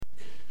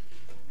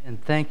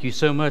And thank you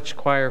so much,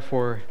 choir,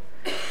 for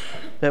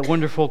that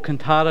wonderful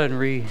cantata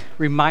and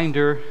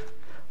reminder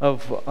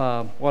of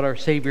what our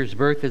Savior's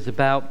birth is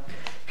about.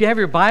 If you have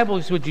your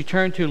Bibles, would you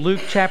turn to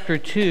Luke chapter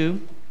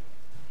 2?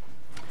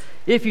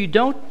 If you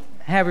don't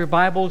have your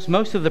Bibles,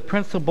 most of the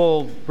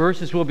principal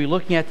verses we'll be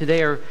looking at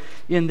today are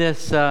in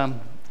this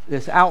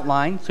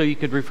outline, so you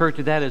could refer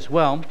to that as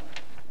well.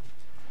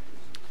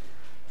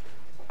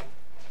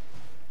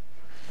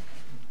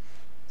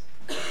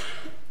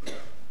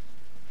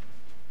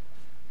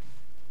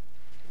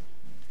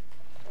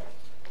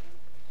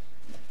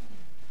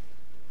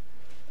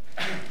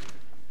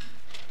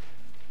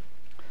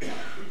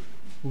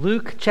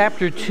 Luke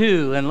chapter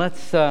 2, and let's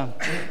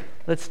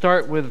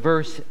start with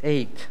verse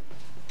 8.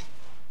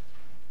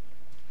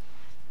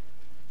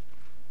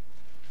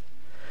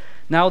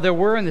 Now there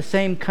were in the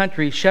same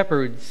country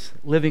shepherds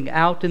living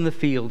out in the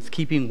fields,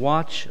 keeping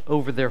watch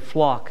over their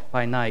flock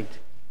by night.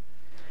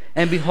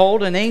 And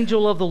behold, an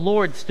angel of the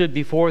Lord stood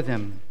before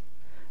them,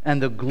 and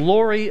the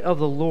glory of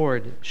the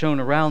Lord shone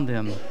around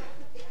them,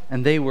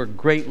 and they were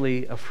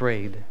greatly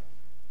afraid.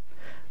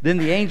 Then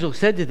the angel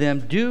said to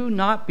them, "Do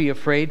not be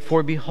afraid,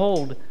 for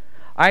behold,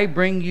 I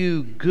bring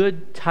you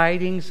good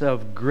tidings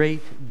of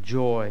great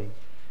joy,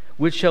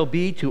 which shall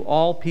be to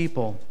all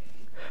people.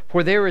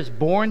 For there is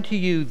born to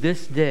you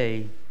this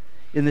day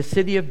in the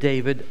city of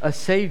David a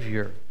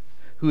Savior,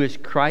 who is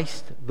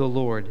Christ the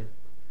Lord.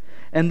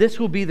 And this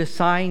will be the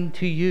sign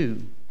to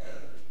you.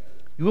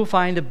 You will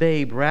find a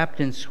babe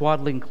wrapped in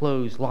swaddling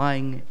clothes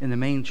lying in the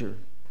manger."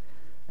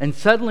 And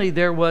suddenly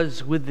there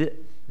was with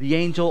the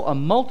angel a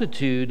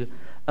multitude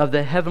of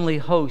the heavenly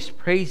host,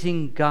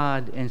 praising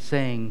God and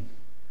saying,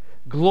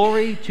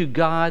 "Glory to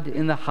God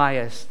in the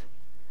highest,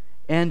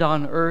 and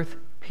on earth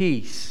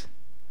peace,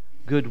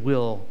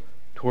 goodwill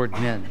toward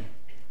men."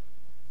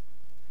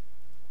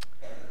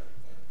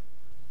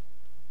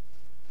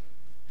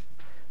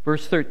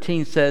 Verse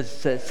 13 says,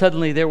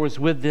 suddenly there was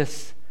with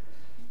this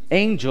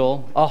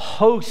angel a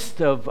host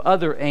of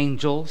other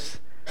angels.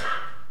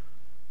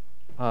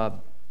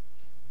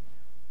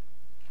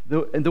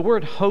 The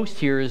word host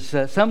here is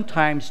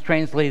sometimes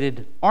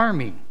translated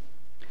army.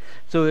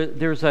 So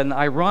there's an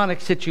ironic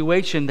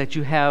situation that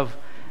you have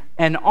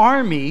an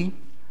army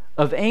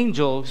of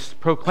angels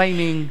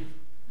proclaiming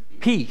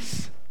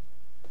peace.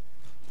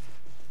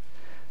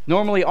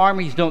 Normally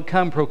armies don't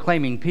come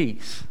proclaiming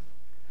peace,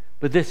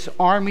 but this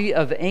army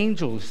of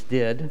angels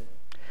did.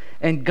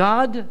 And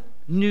God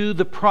knew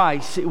the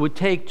price it would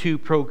take to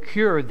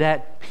procure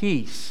that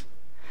peace,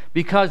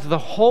 because the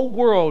whole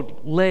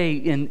world lay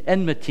in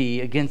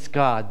enmity against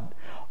God.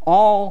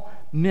 All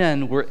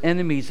men were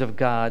enemies of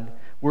God,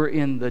 were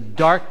in the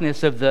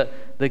darkness of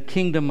the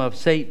kingdom of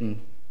Satan.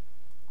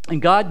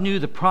 And God knew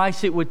the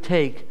price it would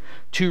take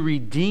to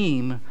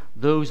redeem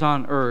those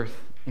on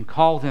earth and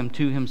call them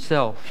to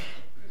Himself.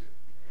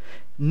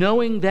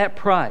 Knowing that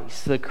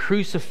price, the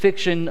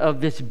crucifixion of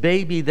this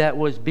baby that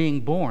was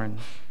being born,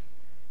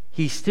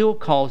 He still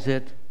calls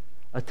it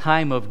a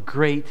time of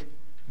great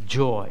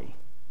joy.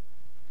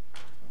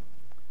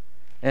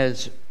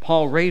 As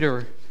Paul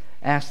Rader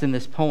asked in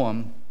this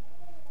poem,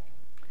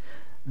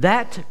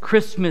 "That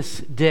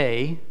Christmas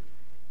day,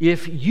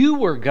 if you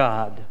were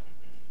God,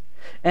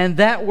 and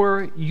that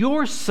were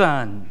your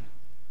Son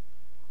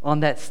on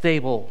that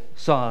stable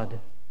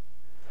sod,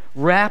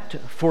 wrapped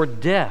for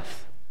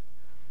death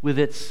with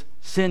its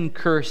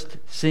sin-cursed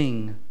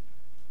sing,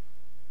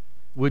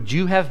 would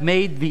you have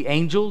made the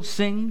angels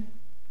sing?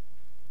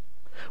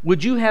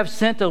 Would you have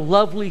sent a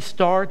lovely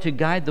star to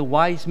guide the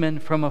wise men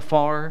from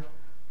afar,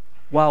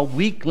 while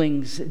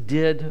weaklings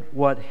did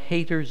what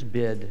haters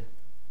bid?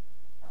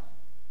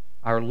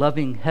 Our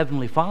loving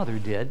Heavenly Father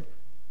did."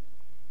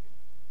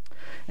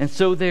 And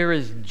so there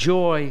is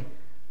joy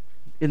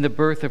in the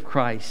birth of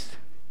Christ.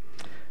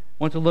 I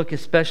want to look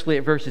especially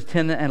at verses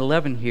 10 and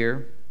 11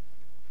 here.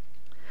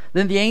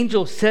 Then the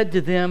angel said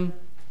to them,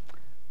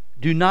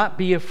 "Do not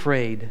be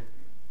afraid."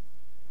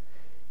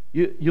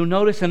 You'll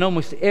notice in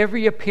almost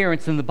every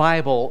appearance in the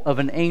Bible of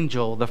an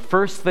angel, the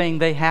first thing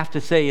they have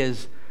to say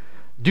is,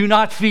 "Do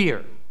not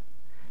fear,"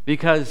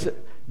 because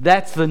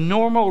that's the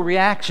normal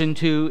reaction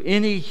to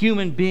any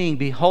human being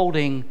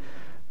beholding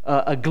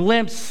a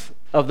glimpse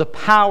of the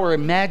power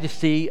and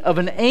majesty of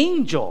an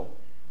angel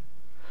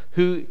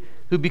who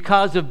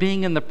because of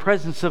being in the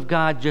presence of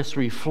God just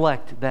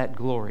reflect that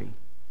glory.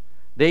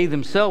 They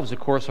themselves, of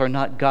course, are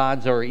not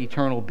gods or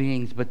eternal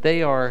beings, but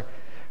they are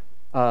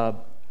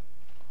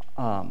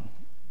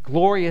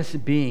glorious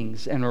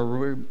beings and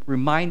a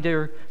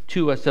reminder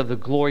to us of the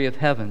glory of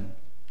heaven.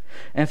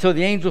 And so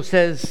the angel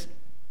says,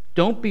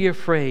 "Don't be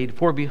afraid,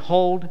 for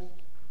behold,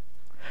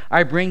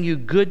 I bring you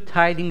good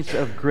tidings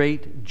of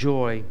great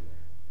joy,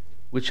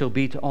 which shall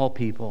be to all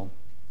people."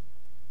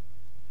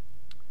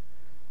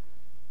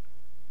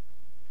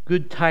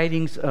 Good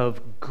tidings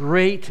of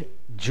great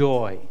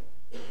joy.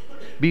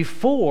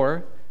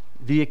 Before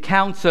the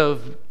accounts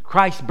of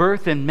Christ's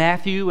birth in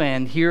Matthew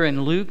and here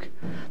in Luke,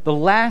 the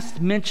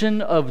last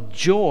mention of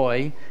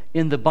joy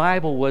in the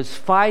Bible was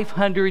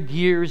 500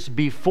 years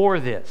before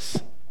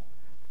this.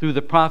 through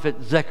the prophet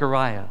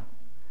Zechariah.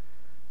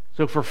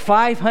 So for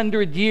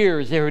 500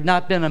 years, there had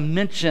not been a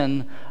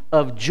mention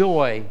of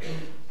joy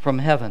from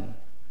heaven.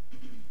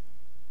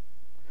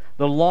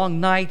 The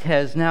long night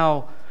has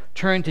now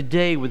turned to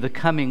day with the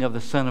coming of the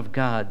Son of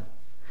God.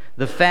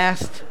 The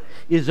fast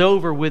is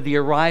over with the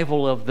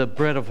arrival of the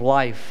bread of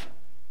life.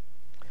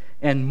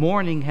 And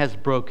morning has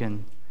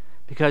broken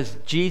because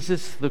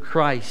Jesus the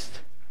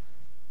Christ,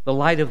 the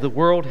light of the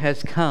world,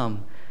 has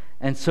come.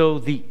 And so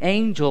the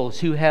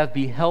angels who have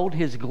beheld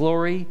his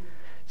glory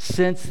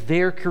since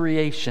their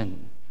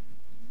creation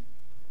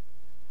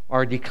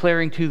are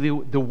declaring to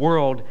the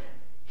world,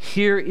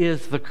 here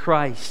is the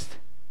Christ,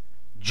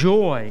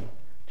 joy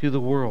to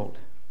the world.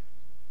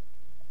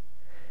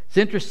 It's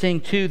interesting,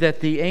 too,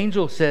 that the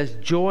angel says,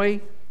 joy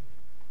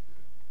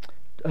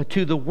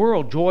to the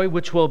world, joy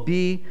which will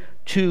be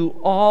to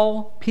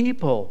all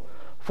people.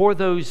 For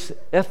those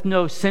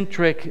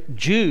ethnocentric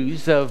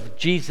Jews of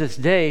Jesus'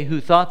 day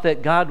who thought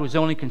that God was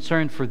only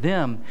concerned for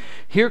them,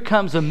 here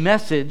comes a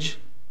message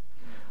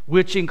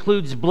which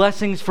includes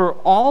blessings for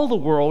all the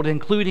world,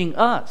 including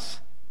us.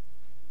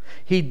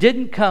 He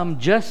didn't come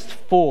just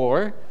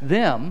for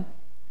them,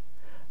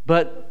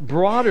 but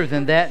broader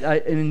than that,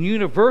 and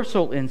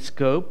universal in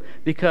scope,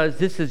 because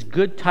this is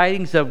good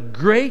tidings of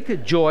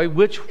great joy,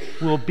 which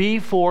will be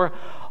for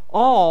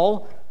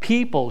all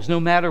peoples, no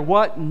matter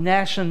what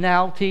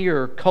nationality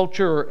or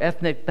culture or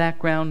ethnic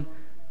background.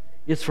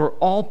 It's for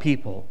all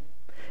people.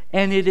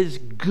 And it is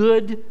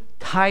good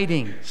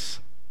tidings.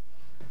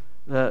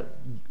 The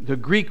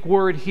Greek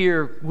word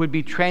here would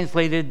be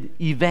translated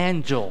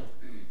evangel.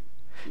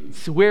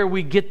 It's where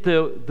we get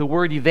the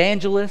word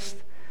evangelist,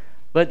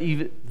 but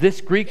this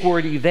Greek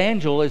word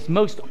evangel is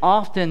most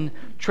often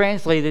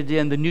translated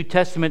in the New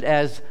Testament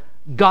as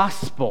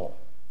gospel.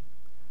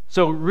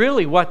 So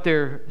really what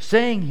they're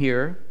saying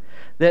here,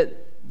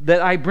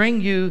 that I bring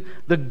you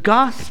the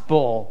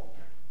gospel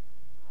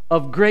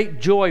of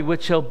great joy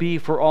which shall be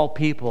for all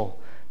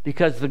people,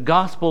 because the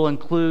gospel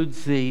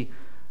includes the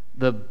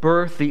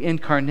birth, the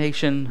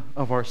incarnation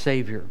of our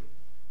Savior.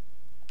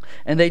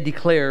 And they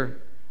declare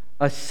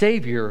a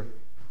Savior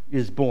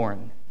is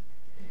born.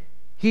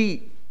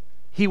 He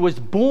was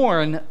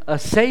born a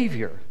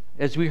Savior,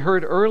 as we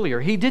heard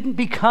earlier. He didn't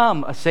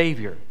become a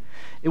Savior.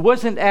 It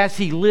wasn't as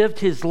he lived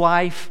his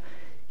life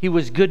he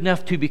was good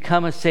enough to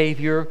become a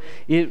Savior.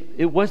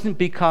 It wasn't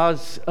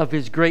because of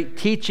his great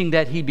teaching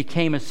that he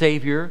became a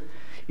Savior.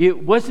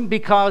 It wasn't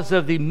because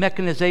of the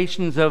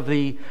mechanizations of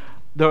the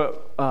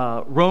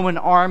Roman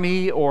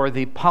army or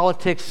the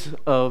politics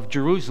of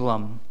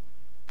Jerusalem.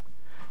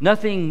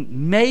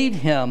 Nothing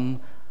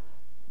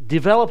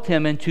developed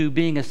him into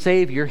being a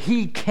Savior.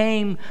 He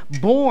came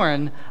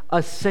born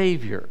a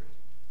Savior.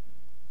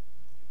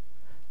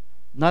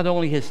 Not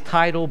only his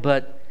title,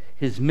 but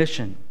his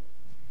mission.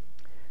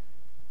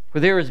 For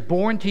there is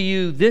born to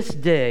you this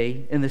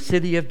day in the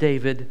city of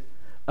David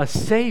a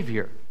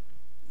Savior,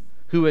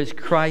 who is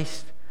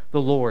Christ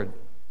the Lord.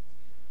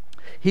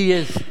 He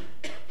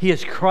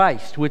is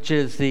Christ, which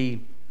is the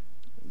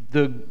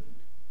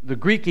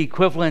Greek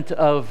equivalent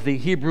of the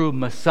Hebrew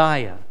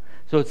Messiah.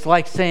 So it's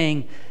like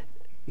saying,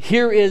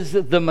 here is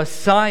the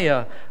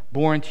Messiah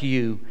born to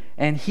you,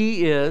 and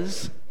he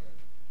is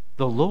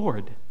the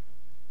Lord.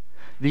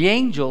 The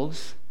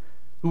angels,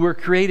 who were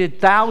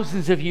created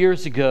thousands of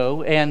years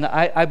ago, and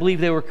I believe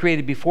they were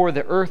created before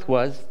the earth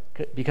was,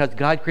 because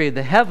God created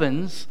the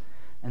heavens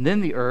and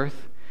then the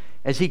earth.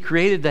 As he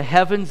created the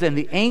heavens and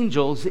the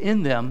angels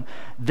in them,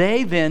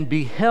 they then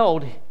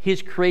beheld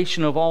his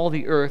creation of all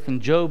the earth.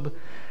 And Job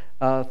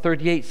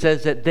 38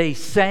 says that they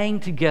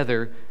sang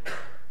together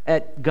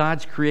at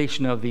God's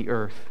creation of the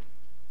earth.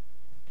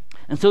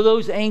 And so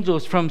those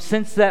angels,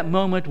 since that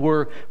moment,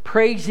 were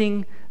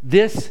praising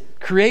this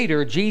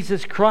Creator,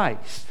 Jesus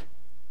Christ,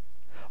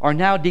 are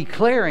now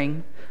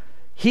declaring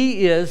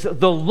he is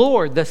the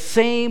Lord, the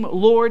same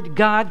Lord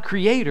God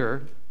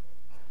Creator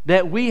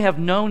that we have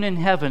known in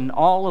heaven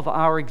all of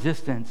our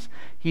existence.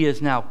 He has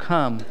now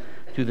come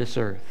to this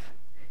earth.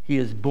 He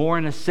is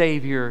born a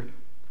Savior,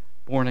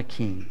 born a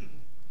King.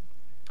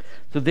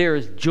 So there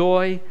is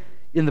joy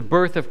in the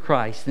birth of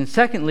Christ. And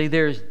secondly,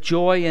 there is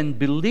joy in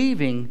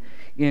believing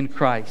in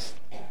Christ.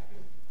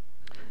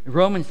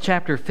 Romans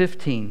chapter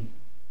 15.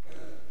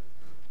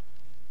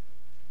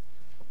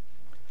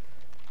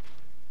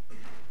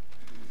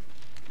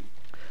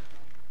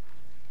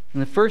 In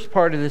the first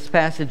part of this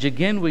passage,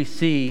 again, we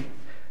see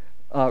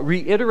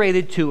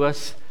reiterated to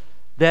us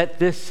that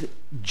this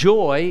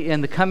joy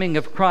in the coming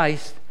of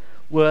Christ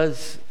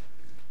was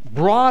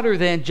broader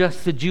than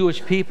just the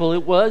Jewish people.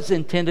 It was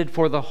intended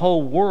for the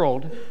whole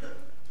world.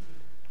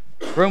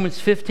 Romans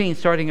 15,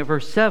 starting at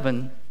verse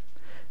 7,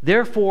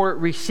 therefore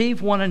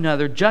receive one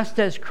another, just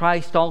as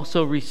Christ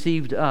also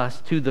received us,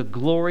 to the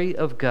glory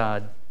of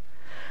God.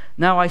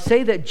 Now I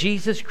say that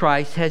Jesus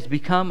Christ has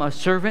become a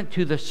servant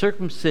to the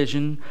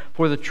circumcision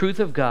for the truth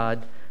of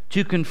God,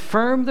 to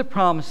confirm the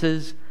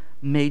promises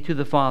made to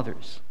the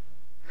fathers,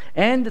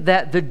 and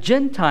that the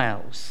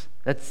Gentiles,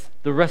 that's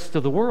the rest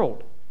of the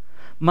world,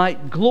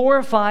 might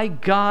glorify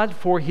God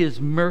for his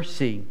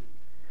mercy,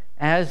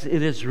 as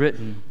it is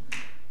written.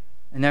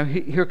 And now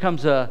here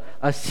comes a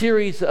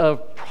series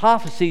of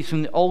prophecies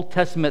from the Old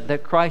Testament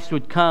that Christ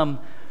would come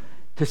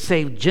to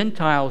save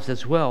Gentiles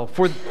as well.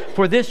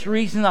 For this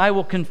reason I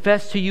will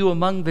confess to you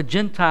among the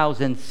Gentiles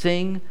and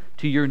sing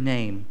to your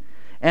name.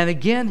 And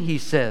again he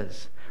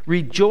says,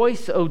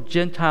 rejoice, O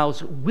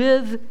Gentiles,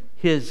 with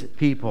his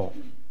people.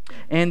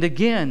 And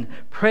again,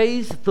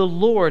 praise the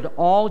Lord,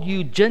 all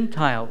you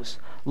Gentiles.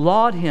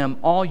 Laud him,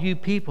 all you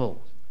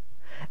people.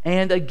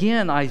 And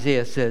again,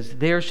 Isaiah says,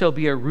 there shall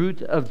be a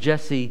root of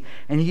Jesse,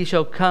 and he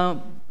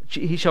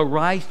shall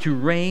rise to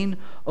reign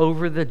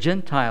over the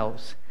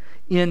Gentiles.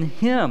 In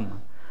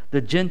him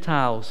the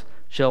Gentiles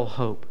shall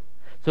hope.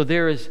 So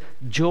there is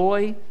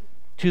joy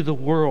to the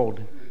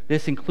world.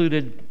 This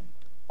included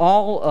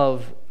all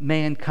of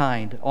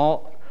mankind,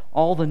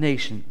 all the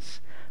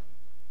nations.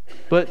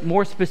 But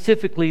more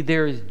specifically,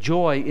 there is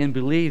joy in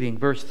believing.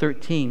 Verse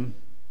 13.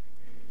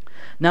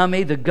 Now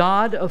may the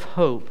God of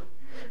hope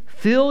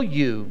fill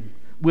you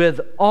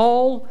with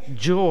all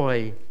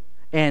joy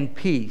and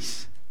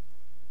peace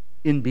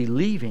in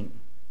believing,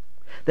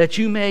 that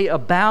you may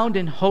abound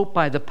in hope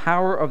by the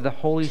power of the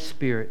Holy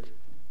Spirit.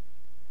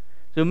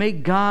 So may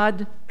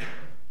God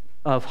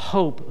of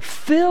hope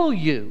fill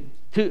you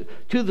to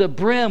the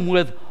brim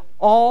with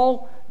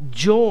all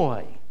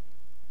joy.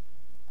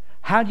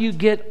 How do you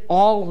get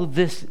all of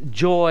this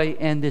joy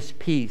and this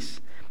peace?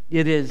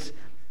 It is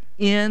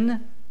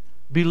in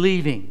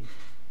believing.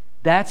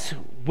 That's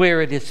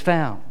where it is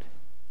found.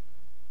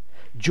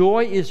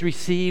 Joy is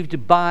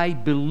received by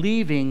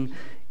believing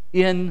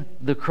in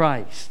the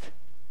Christ.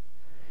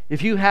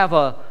 If you have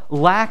a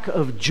lack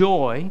of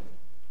joy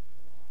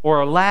or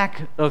a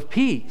lack of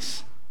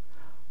peace,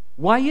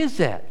 why is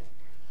that?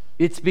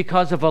 It's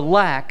because of a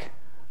lack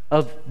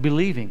of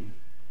believing.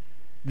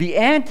 The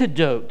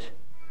antidote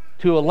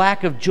to a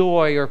lack of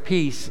joy or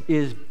peace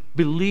is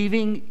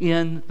believing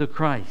in the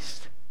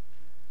Christ.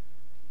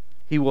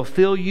 He will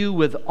fill you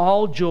with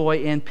all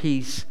joy and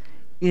peace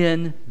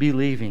in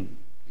believing.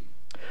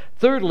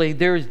 Thirdly,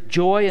 there is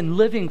joy in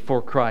living for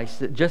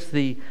Christ. Just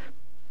the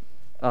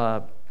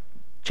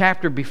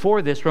chapter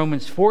before this,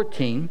 Romans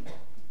 14,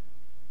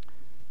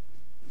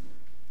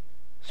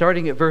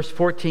 starting at verse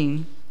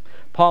 14,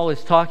 Paul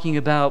is talking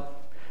about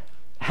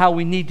how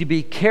we need to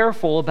be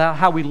careful about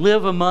how we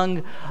live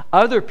among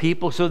other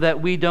people so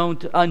that we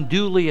don't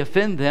unduly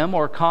offend them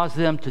or cause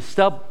them to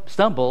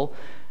stumble.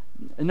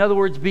 In other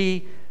words,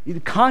 be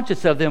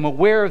conscious of them,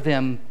 aware of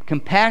them,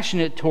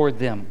 compassionate toward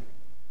them.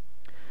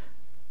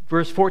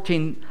 Verse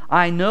 14,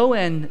 I know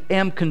and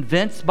am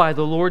convinced by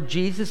the Lord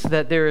Jesus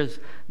that there is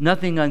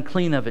nothing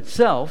unclean of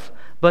itself,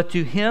 but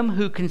to him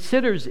who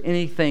considers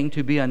anything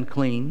to be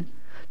unclean,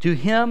 to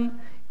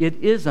him it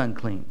is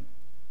unclean.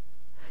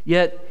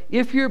 Yet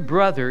if your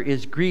brother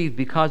is grieved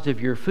because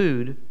of your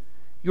food,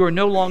 you are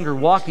no longer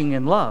walking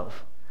in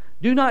love.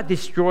 Do not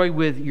destroy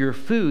with your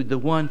food the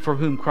one for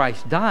whom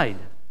Christ died.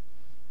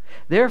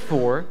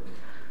 Therefore,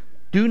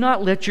 do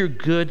not let your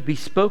good be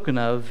spoken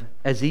of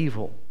as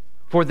evil.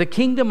 For the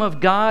kingdom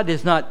of God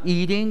is not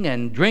eating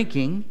and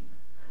drinking,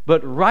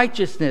 but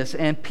righteousness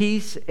and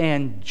peace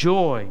and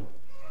joy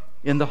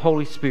in the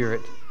Holy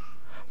Spirit.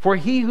 For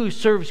he who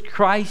serves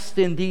Christ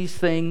in these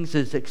things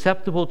is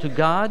acceptable to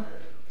God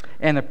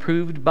and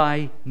approved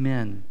by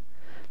men.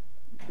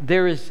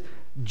 There is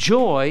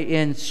joy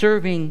in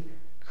serving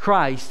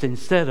Christ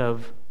instead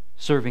of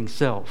serving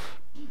self.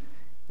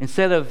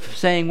 Instead of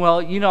saying, well,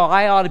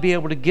 I ought to be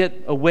able to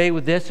get away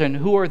with this, and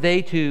who are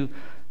they to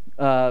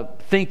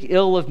think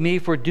ill of me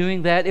for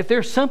doing that? If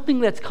there's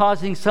something that's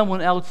causing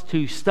someone else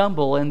to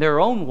stumble in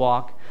their own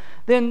walk,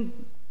 then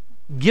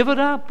give it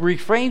up,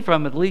 refrain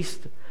from it, at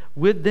least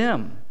with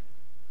them.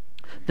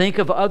 Think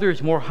of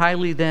others more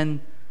highly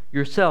than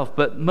yourself,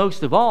 but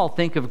most of all,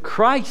 think of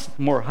Christ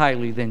more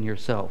highly than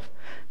yourself,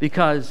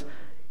 because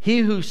he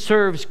who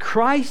serves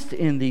Christ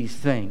in these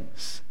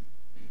things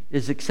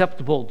is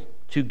acceptable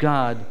to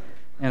God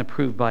and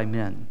approved by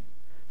men.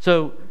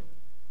 So,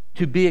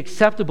 to be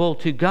acceptable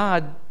to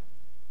God,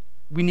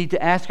 we need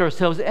to ask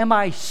ourselves, am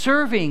I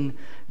serving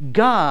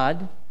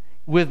God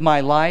with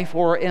my life,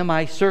 or am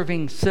I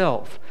serving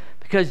self?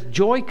 Because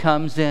joy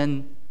comes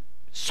in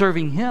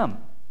serving him,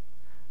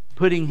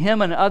 putting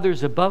him and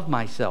others above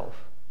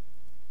myself.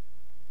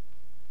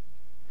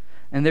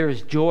 And there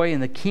is joy in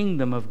the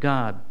kingdom of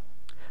God.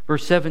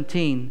 Verse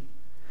 17,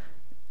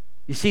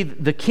 you see,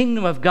 the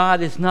kingdom of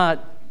God is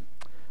not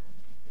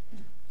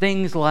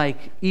things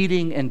like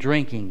eating and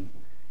drinking.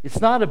 It's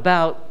not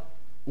about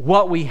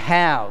what we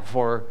have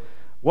or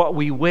what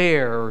we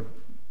wear, or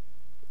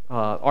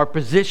our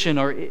position,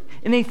 or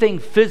anything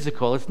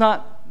physical. It's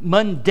not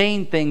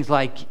mundane things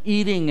like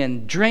eating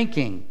and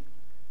drinking.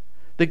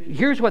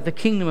 Here's what the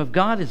kingdom of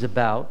God is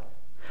about: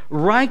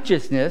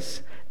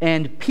 righteousness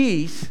and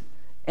peace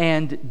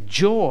and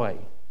joy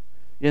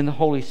in the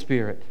Holy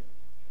Spirit.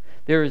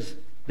 There's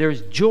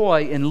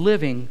joy in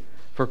living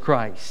for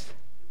Christ.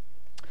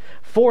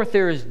 Fourth,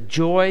 there is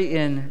joy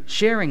in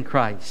sharing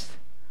Christ.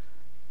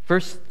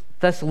 1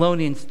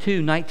 Thessalonians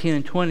 2:19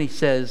 and 20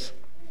 says,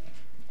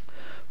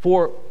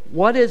 For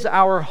what is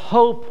our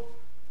hope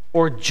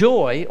or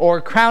joy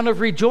or crown of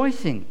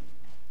rejoicing?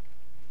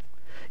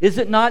 Is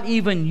it not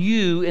even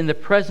you in the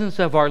presence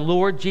of our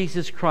Lord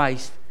Jesus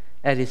Christ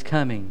at his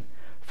coming?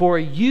 For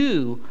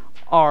you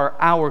are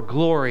our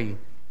glory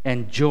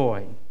and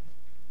joy.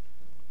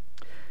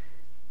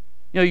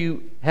 You know,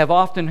 you have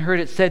often heard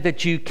it said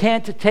that you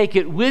can't take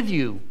it with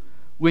you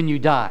when you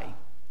die.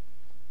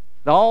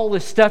 All the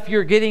stuff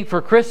you're getting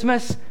for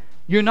Christmas,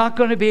 you're not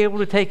going to be able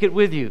to take it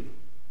with you.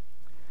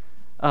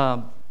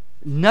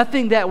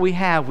 Nothing that we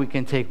have we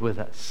can take with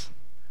us.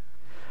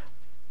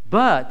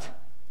 But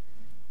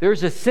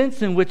there's a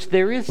sense in which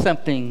there is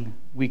something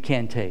we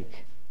can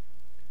take.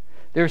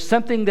 There's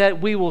something that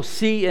we will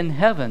see in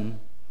heaven,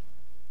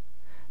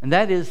 and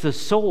that is the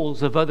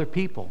souls of other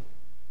people.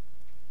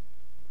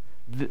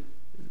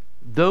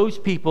 Those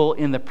people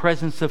in the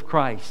presence of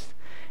Christ.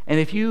 And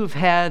if you've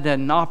had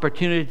an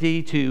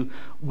opportunity to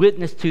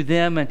witness to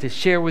them and to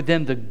share with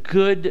them the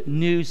good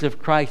news of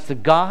Christ, the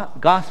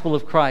gospel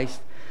of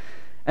Christ,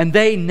 and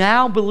they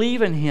now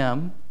believe in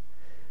him,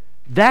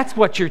 that's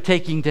what you're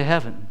taking to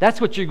heaven.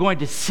 That's what you're going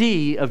to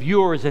see of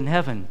yours in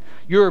heaven.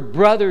 Your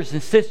brothers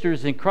and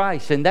sisters in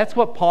Christ. And that's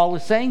what Paul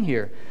is saying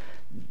here.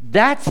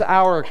 That's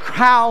our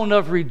crown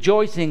of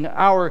rejoicing,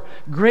 our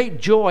great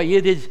joy.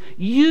 It is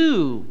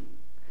you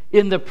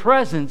in the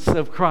presence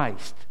of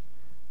Christ,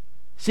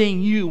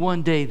 seeing you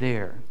one day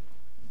there.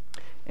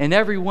 And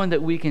everyone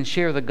that we can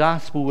share the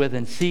gospel with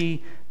and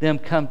see them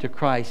come to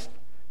Christ,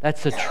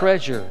 that's a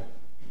treasure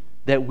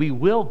that we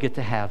will get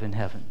to have in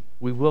heaven.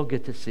 We will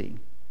get to see.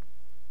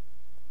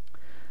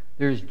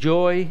 There's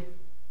joy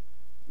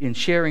in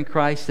sharing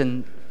Christ,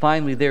 and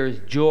finally there is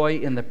joy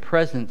in the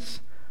presence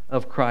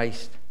of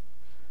Christ.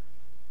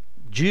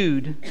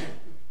 Jude,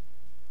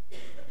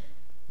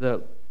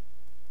 the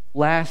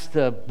last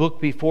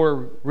book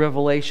before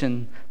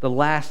Revelation, the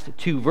last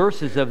two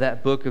verses of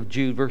that book of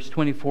Jude, verse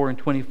 24 and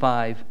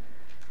 25.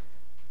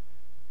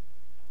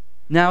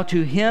 Now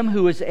to him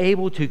who is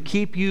able to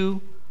keep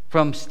you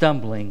from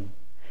stumbling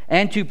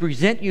and to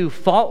present you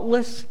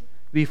faultless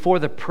before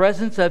the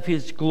presence of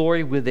his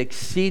glory with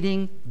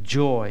exceeding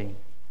joy.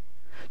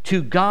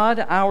 To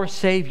God our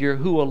Savior,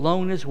 who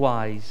alone is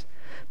wise,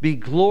 be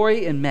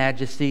glory and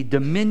majesty,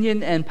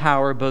 dominion and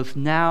power, both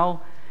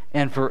now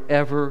and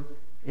forever.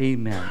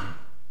 Amen.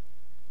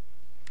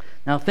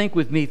 Now think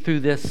with me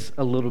through this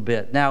a little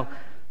bit. Now,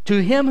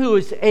 to him who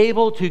is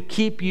able to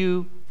keep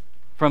you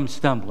from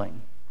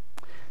stumbling.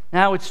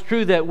 Now, it's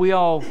true that we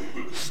all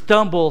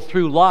stumble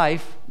through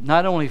life,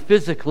 not only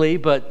physically,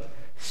 but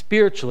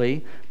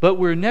spiritually, but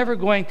we're never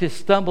going to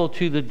stumble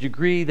to the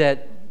degree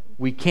that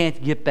we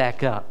can't get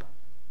back up.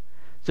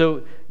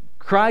 So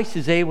Christ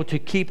is able to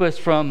keep us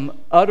from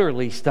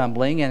utterly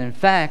stumbling, and in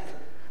fact,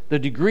 the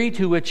degree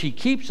to which he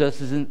keeps us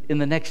is in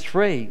the next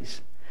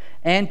phrase.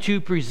 And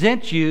to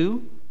present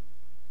you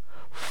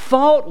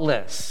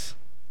faultless.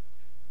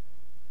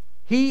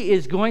 He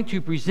is going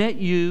to present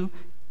you,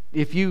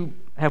 if you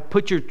have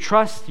put your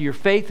trust, your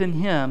faith in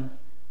him,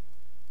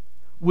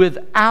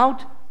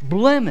 without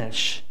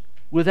blemish,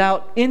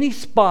 without any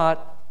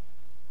spot,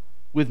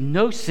 with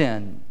no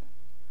sin,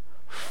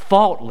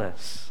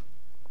 faultless.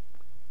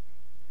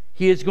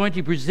 He is going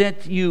to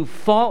present you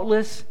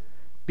faultless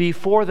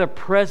before the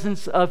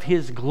presence of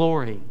his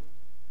glory.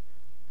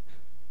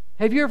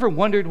 Have you ever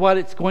wondered what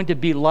it's going to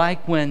be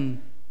like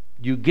when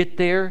you get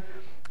there?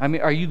 I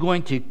mean, are you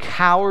going to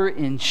cower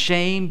in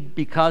shame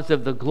because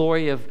of the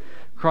glory of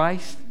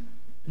Christ?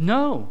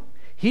 No.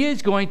 He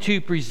is going to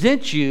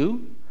present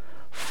you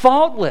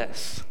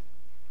faultless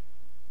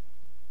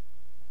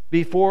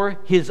before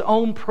his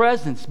own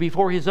presence,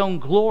 before his own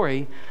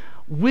glory,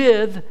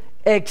 with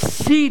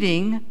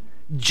exceeding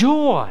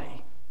joy.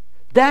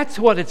 That's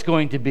what it's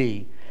going to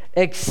be.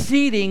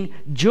 Exceeding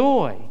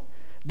joy.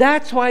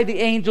 That's why the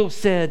angel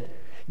said,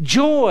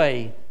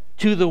 joy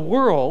to the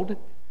world,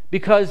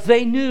 because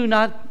they knew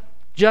not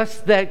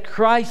just that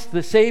Christ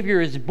the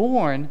Savior is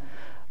born,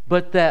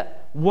 but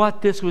that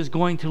what this was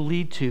going to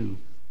lead to.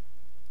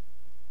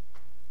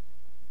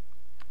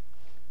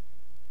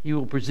 He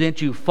will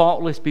present you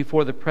faultless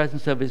before the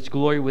presence of his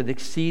glory with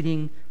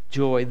exceeding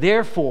joy.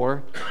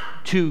 Therefore,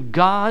 to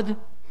God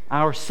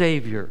our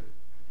Savior,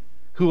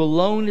 who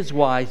alone is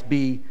wise,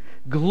 be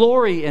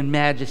glory and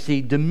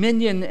majesty,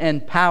 dominion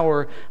and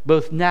power,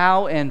 both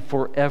now and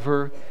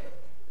forever.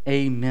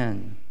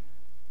 Amen.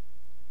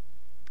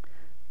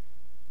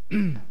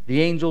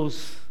 The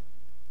angels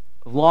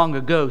long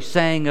ago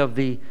sang of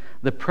the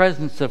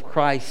presence of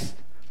Christ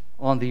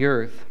on the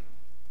earth.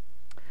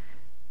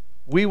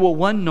 We will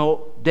one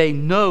day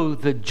know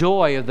the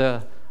joy of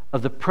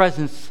the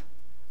presence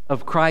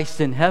of Christ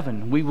in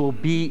heaven. We will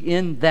be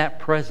in that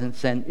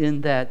presence and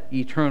in that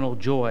eternal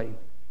joy.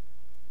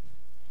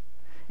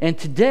 And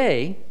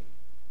today,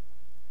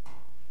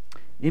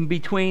 in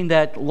between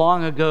that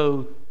long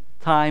ago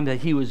time that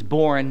he was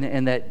born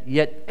and that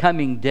yet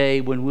coming day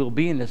when we'll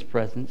be in his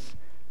presence,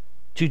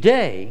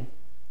 today,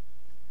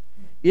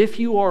 if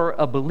you are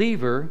a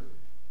believer,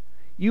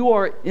 you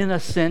are in a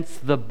sense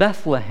the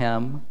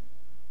Bethlehem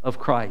of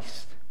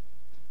Christ.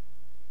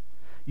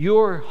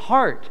 Your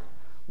heart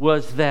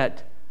was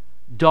that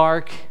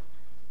dark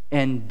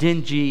and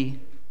dingy,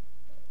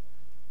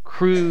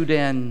 crude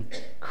and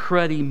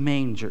cruddy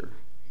manger,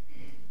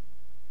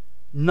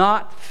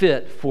 not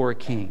fit for a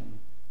king.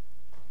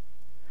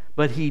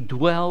 But he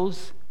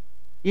dwells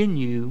in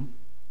you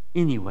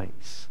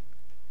anyways.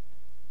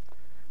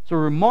 It's a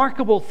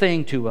remarkable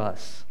thing to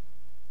us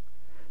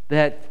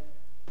that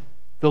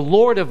the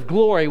Lord of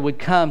glory would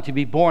come to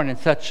be born in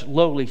such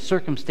lowly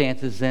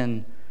circumstances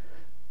in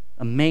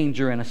a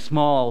manger in a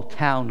small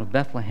town of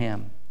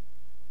Bethlehem.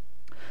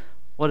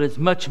 What is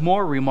much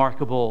more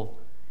remarkable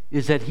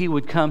is that he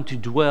would come to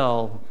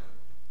dwell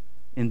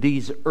in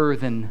these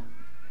earthen,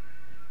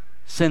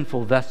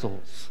 sinful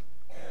vessels,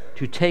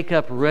 to take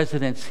up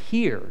residence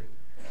here,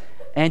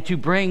 and to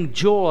bring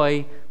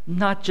joy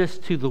not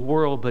just to the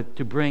world, but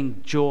to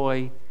bring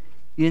joy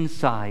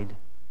inside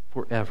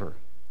forever.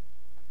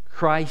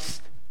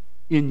 Christ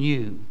in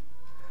you,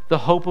 the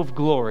hope of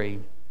glory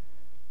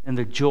and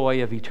the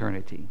joy of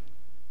eternity.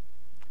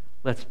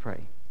 Let's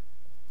pray.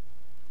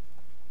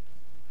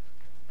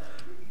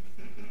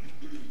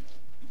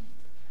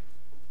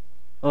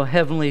 Oh,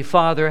 Heavenly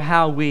Father,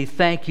 how we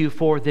thank you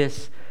for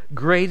this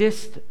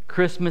greatest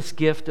Christmas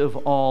gift of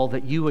all,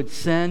 that you would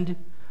send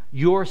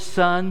your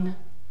Son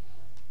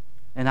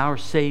and our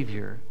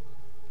Savior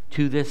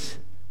to this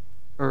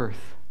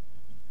earth.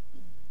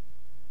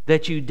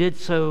 That you did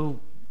so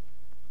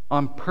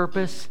on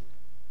purpose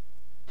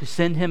to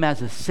send him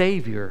as a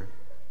Savior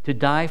to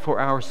die for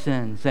our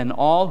sins. And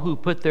all who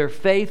put their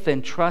faith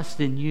and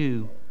trust in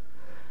you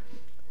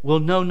will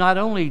know not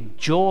only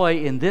joy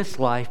in this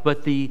life,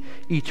 but the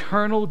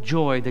eternal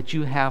joy that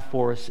you have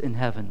for us in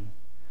heaven.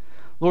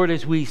 Lord,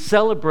 as we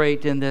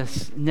celebrate in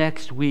this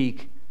next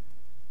week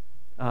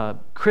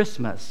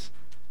Christmas,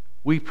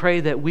 we pray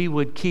that we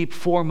would keep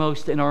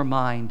foremost in our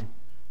mind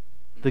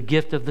the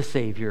gift of the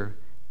Savior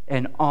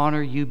and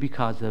honor you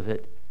because of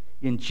it.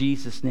 In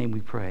Jesus' name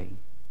we pray.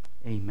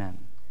 Amen.